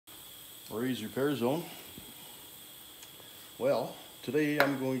Ray's Repair Zone. Well, today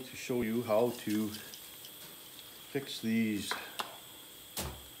I'm going to show you how to fix these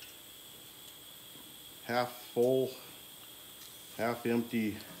half full, half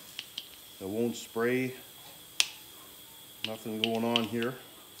empty, that won't spray, nothing going on here,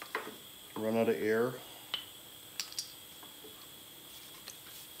 run out of air.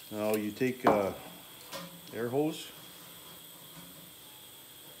 Now you take a air hose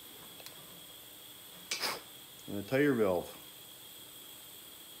and a tire valve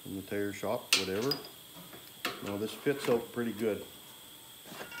from the tire shop, whatever. Now this fits out pretty good.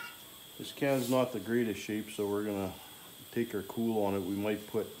 This can's not the greatest shape, so we're gonna take our cool on it. We might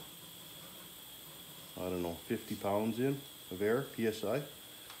put, I don't know, 50 pounds in of air, PSI.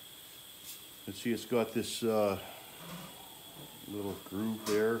 And see, it's got this little groove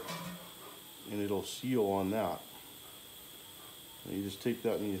there, and it'll seal on that. And you just take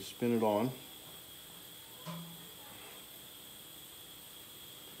that and you spin it on.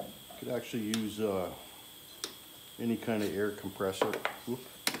 You could actually use any kind of air compressor. Whoop.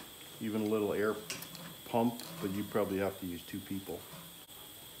 Even a little air pump, but you probably have to use two people.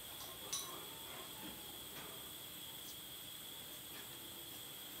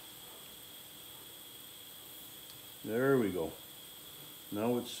 There we go.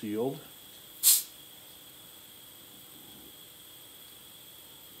 Now it's sealed.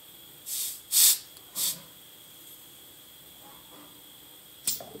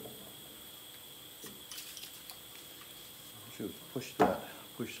 Should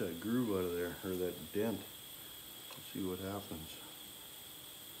push that groove out of there, or that dent. Let's see what happens.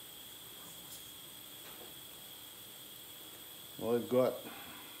 Well, I've got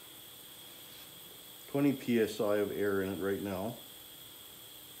 20 psi of air in it right now.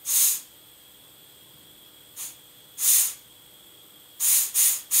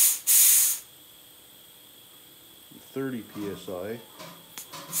 30 psi.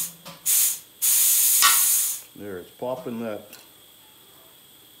 There, it's popping that.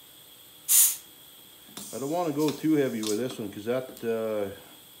 I don't want to go too heavy with this one because that the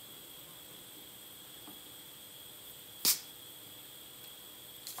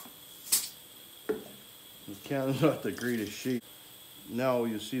can's not the greatest shape. Now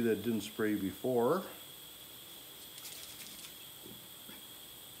you see that didn't spray before.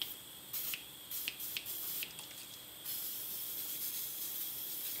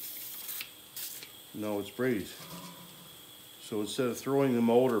 Now it sprays. So instead of throwing them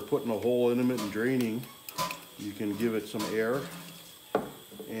out or putting a hole in them and draining, you can give it some air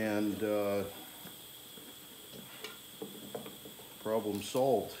and problem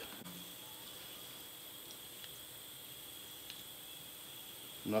solved.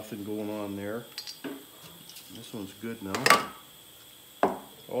 Nothing going on there. This one's good now.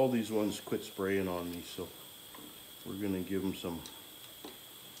 All these ones quit spraying on me, so we're gonna give them some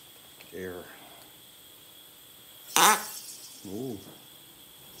air. Oh.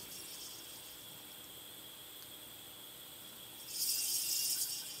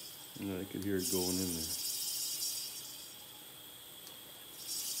 And I can hear it going in there.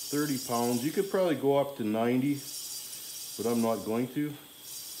 30 pounds. You could probably go up to 90, but I'm not going to.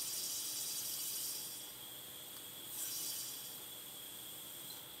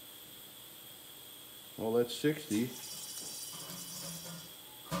 Well, that's 60.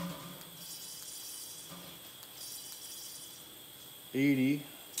 $80,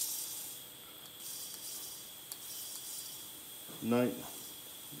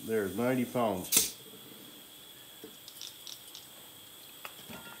 there's 90 pounds.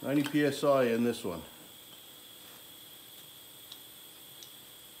 90 psi in this one.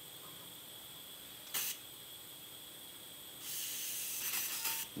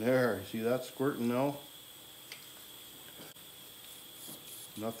 There, see that squirting now?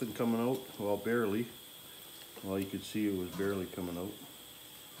 Nothing coming out, well, barely. Well, you could see it was barely coming out.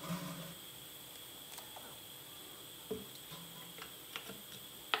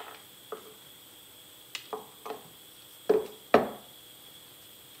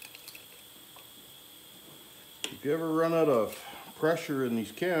 If you ever run out of pressure in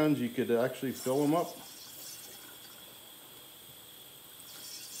these cans, you could actually fill them up.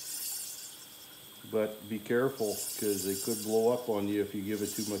 But be careful, because they could blow up on you if you give it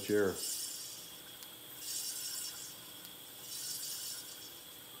too much air.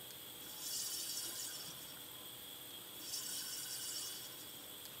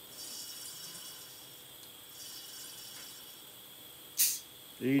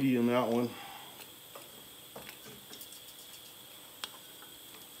 $80 in that one.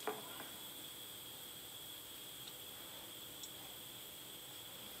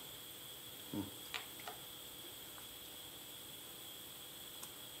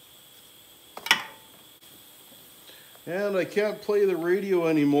 And I can't play the radio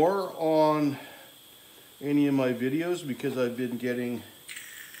anymore on any of my videos because I've been getting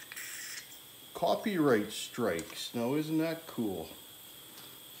copyright strikes. Now isn't that cool?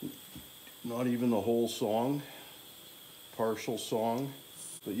 Not even the whole song, partial song.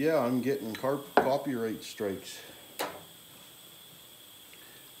 But yeah, I'm getting copyright strikes. I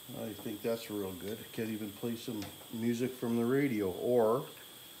think that's real good. I can't even play some music from the radio or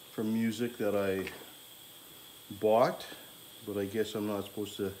from music that I bought, but I guess I'm not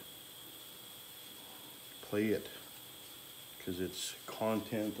supposed to play it because it's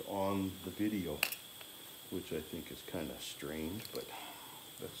content on the video, which I think is kind of strange, but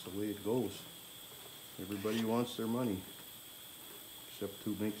that's the way it goes. Everybody wants their money, except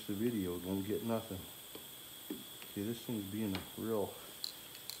who makes the video won't get nothing. Okay, this thing's being a real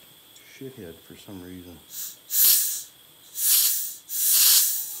shithead for some reason.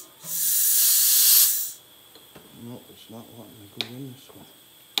 No, it's not wanting to go in this one.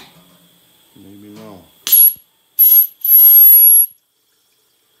 Maybe no.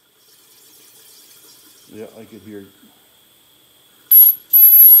 Yeah, I could hear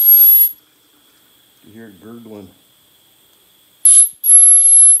it gurgling.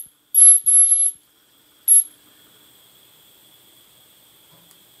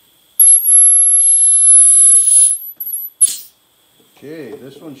 Okay,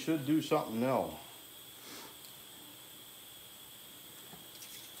 this one should do something now.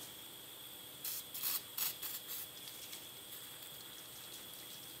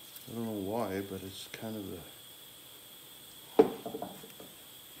 I don't know why, but it's kind of a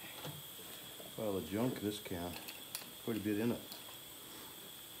pile of junk, this can. Quite a bit in it.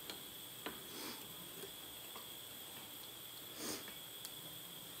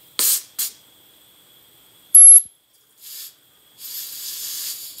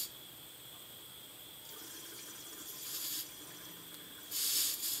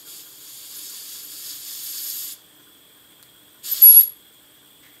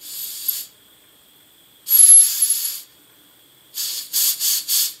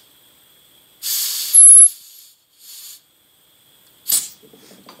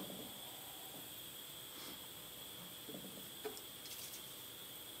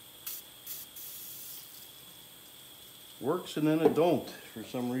 Works and then it don't. For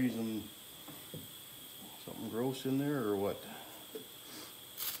some reason, something gross in there or what?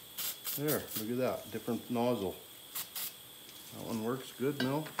 There, look at that, different nozzle. That one works good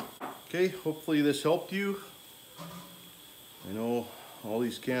now. Okay, hopefully this helped you. I know all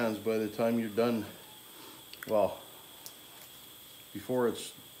these cans, by the time you're done, well, before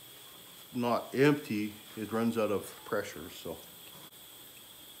it's not empty, it runs out of pressure, so.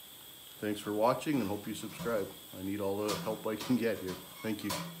 Thanks for watching and hope you subscribe. I need all the help I can get here. Thank you.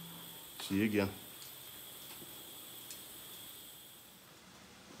 See you again.